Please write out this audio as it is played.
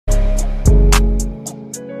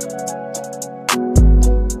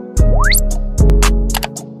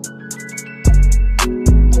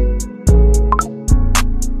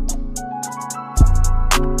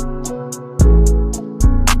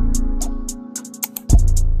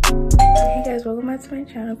guys, welcome back to my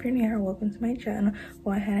channel. If you're new here, welcome to my channel.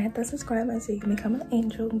 Go ahead and hit that subscribe button so you can become an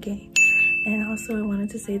angel game. And also I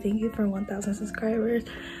wanted to say thank you for 1,000 subscribers.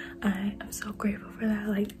 I am so grateful for that.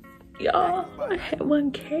 Like, y'all, I hit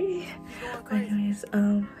 1K. But anyways,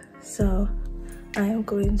 so I am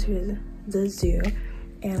going to the zoo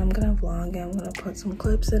and I'm gonna vlog and I'm gonna put some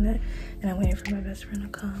clips in it, and I'm waiting for my best friend to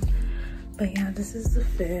come. But yeah, this is the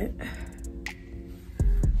fit.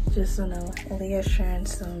 Just some Leah shirt,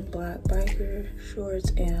 some black biker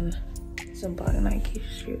shorts, and some black Nike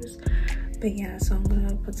shoes. But yeah, so I'm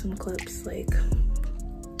gonna put some clips like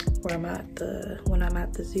where I'm at when I'm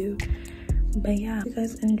at the zoo. But yeah, if you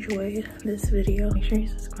guys enjoyed this video, make sure you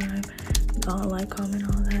subscribe, like, comment,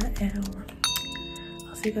 all that, and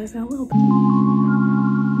I'll see you guys in a little bit.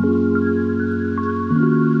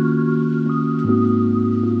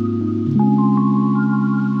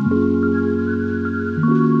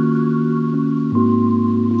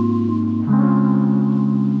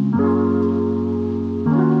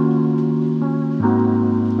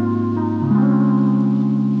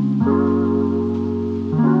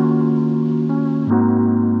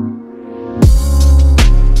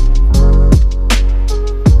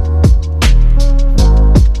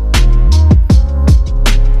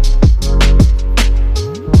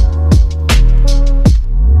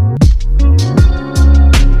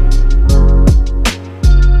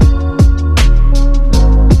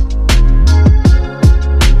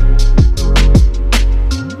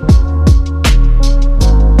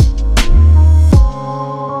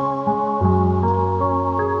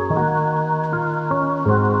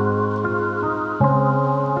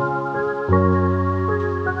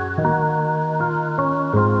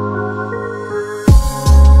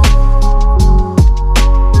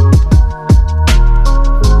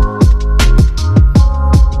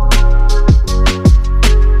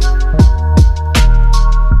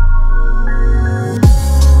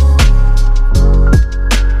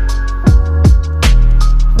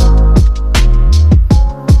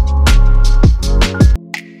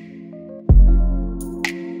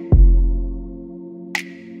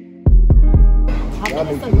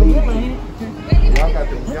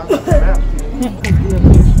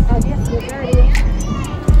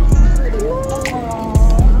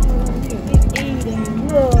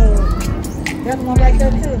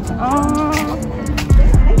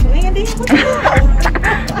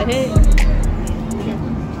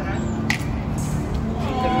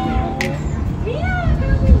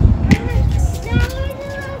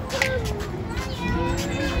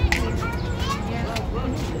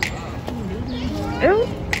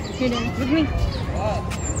 Here then, with me.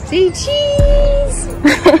 See, cheese.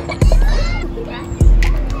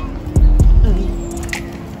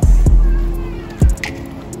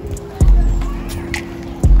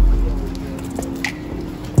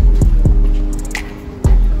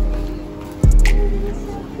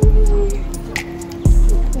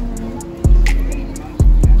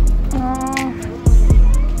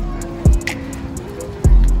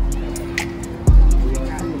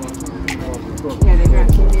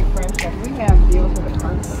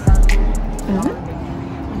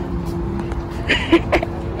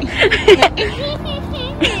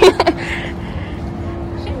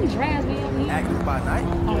 Active by night.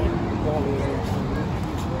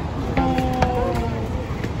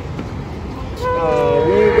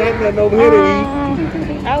 We ain't got nothing over here to eat.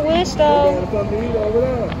 I wish though. You gotta come to eat over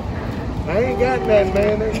there. I ain't got nothing,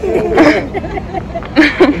 man. That's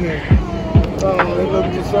oh, they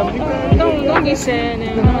looking for something. Don't get sad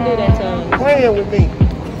now. Don't do that to us. Playing with me.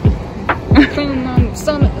 Clean my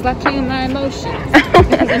stomach, like clean my emotions.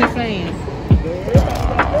 Anything.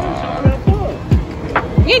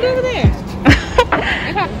 You ain't over there.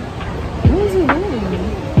 What is he doing?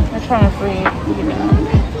 I'm trying to feed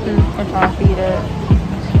I'm trying to feed her.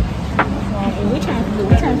 We're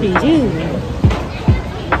trying to feed you.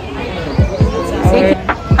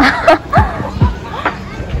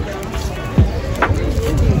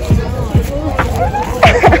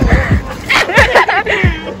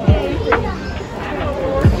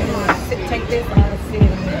 Take this and I'll sit in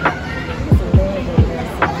there.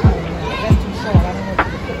 That's too short. I don't know what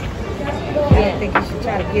to do. I think you should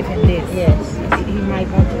try to give him this. Yes. He might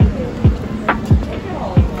want to.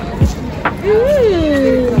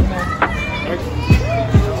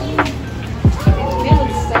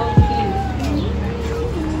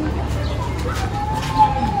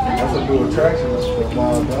 That's a new attraction for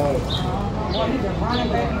wild dogs. He's been running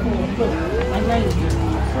back and forth. I'm ready.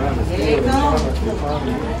 There you go.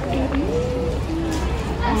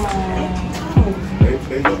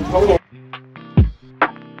 Hold on.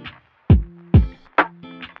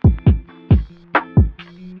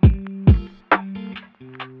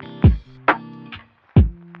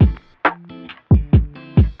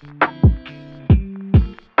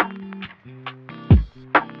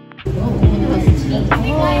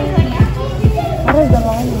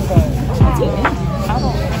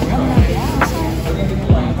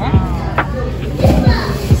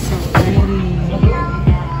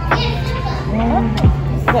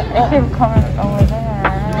 Keep coming over there.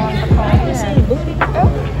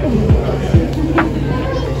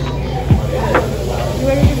 You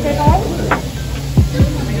ready to take off?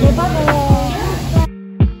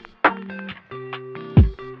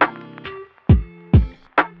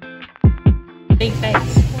 Big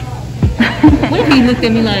face. What if he looked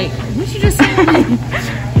at me like, what you just said?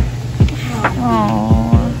 Oh.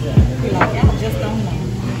 Like, y'all just don't know.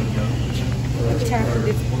 Turn through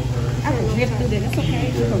this. I can rip through this. It's okay.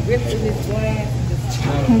 You can rip through this glass.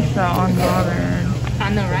 He's so unbothered. I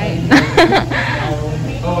know, right?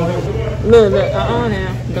 Look,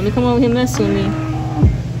 now. Don't be come over here messing with me.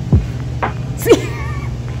 See?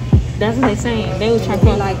 That's what they saying. They was trying to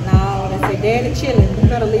Be like, no, they say, Daddy chilling. You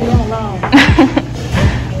better leave him alone.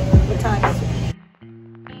 What time is it?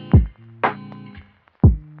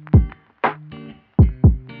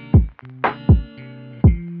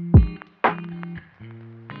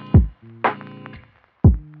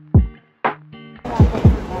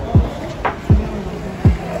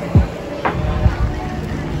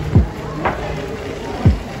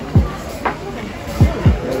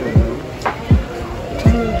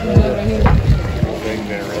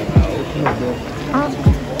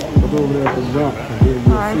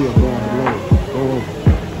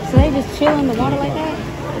 So they just chill in the water like that?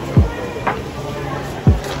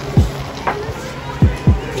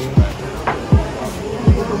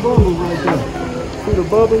 The bubbles right there. See the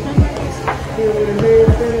bubbles? Feel their head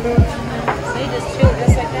standing up? So they just chill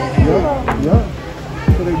just like that? Yeah.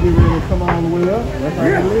 So they get ready to come all the way up. That's how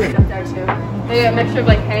they live. They got a mixture of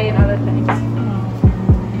like hay and other things.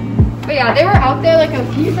 But yeah, they were out there like a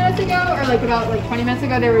few minutes ago, or like about like 20 minutes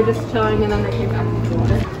ago. They were just chilling, and then they came back into the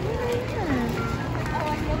water.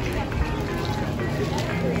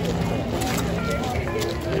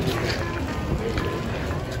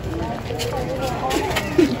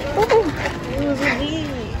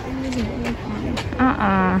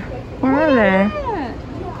 Where are they?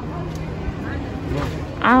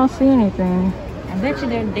 I don't see anything. I bet you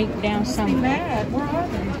they're deep down somewhere. Where are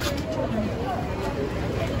they?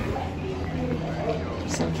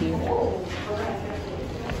 So cute.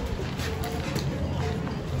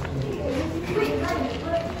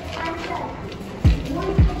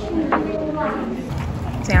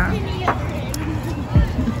 Down.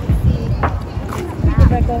 Go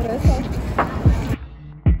back over this way.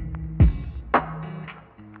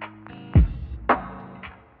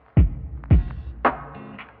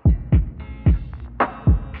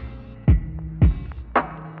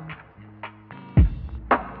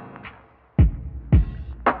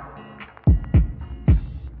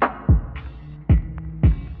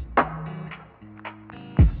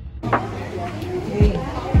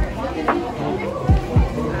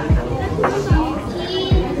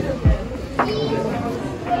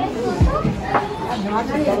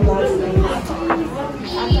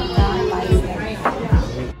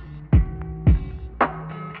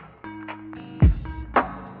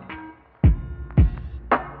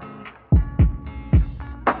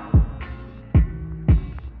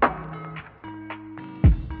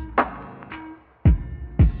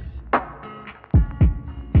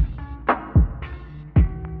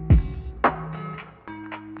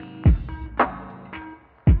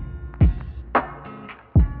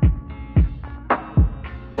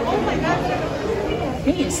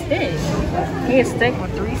 He is thick. He is thick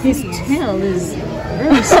with 3 His tail is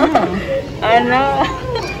really small. I know.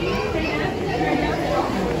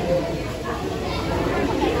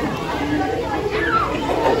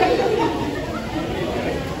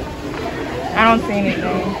 I don't see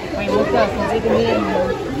anything. Wait, look up, because it can be in there.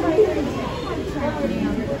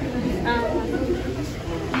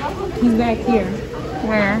 He's back here.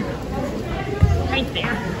 Where? Right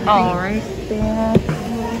there. Oh, right there.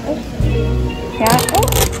 Yeah. Oh,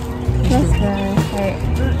 that's good. Wait.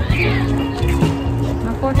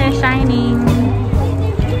 My forehead shining.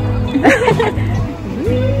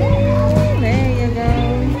 There you go.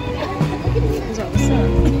 What's up? What's up?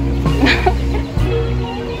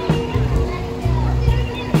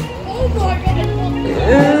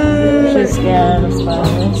 She's scared of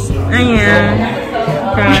spiders. I am.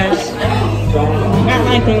 Gosh. Not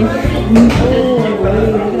like me.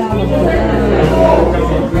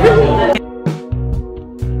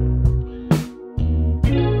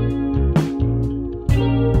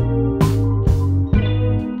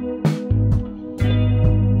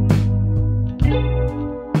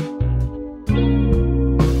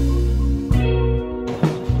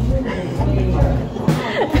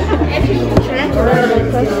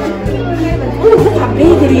 Ooh, look how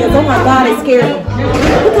big it is. Oh my God, it's scary.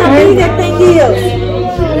 Look how big that thing is.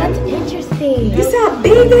 That's interesting. You see how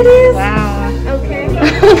big that is? Wow. Okay.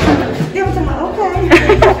 Give it to my, okay.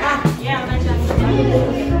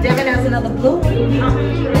 Devin has another blue.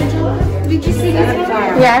 Did you see this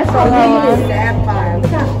one? Yeah, I saw that one. Sapphire.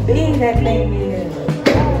 Look how big that thing is.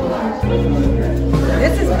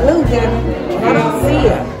 This is blue, Devin. I don't see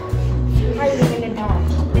it.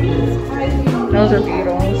 Those are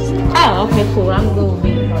beetles. Oh, okay, cool. I'm good.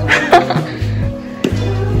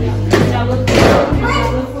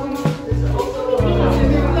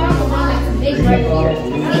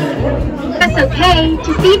 It's okay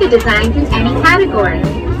to see the designs in any category.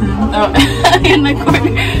 Oh, in the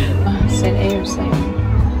corner. Oh, set A or set.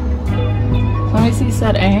 Let me see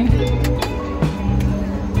set A.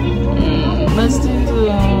 Let's do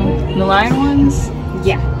the lion ones.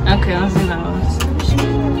 Yeah. Okay, let's do those.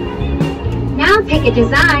 Now pick a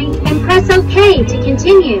design and press OK to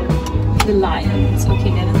continue. The lions.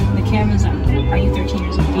 Okay, then the camera's on. Are you 13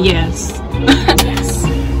 years old? Yes. Yes.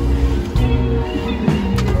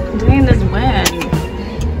 Dang, this wet.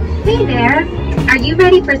 Hey there, are you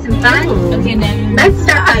ready for some fun? Okay, then. Let's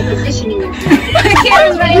start by positioning yourself.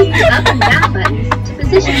 Use the up and down buttons to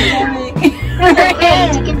position yourself. Press OK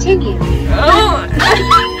to continue. Oh.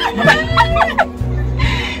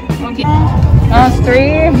 Okay. Oh, it's 3?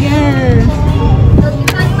 Yes.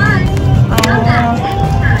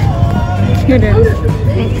 Here it is.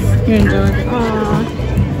 You enjoyed it.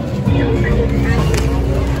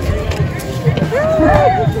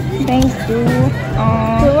 Thank you.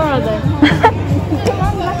 Who are they?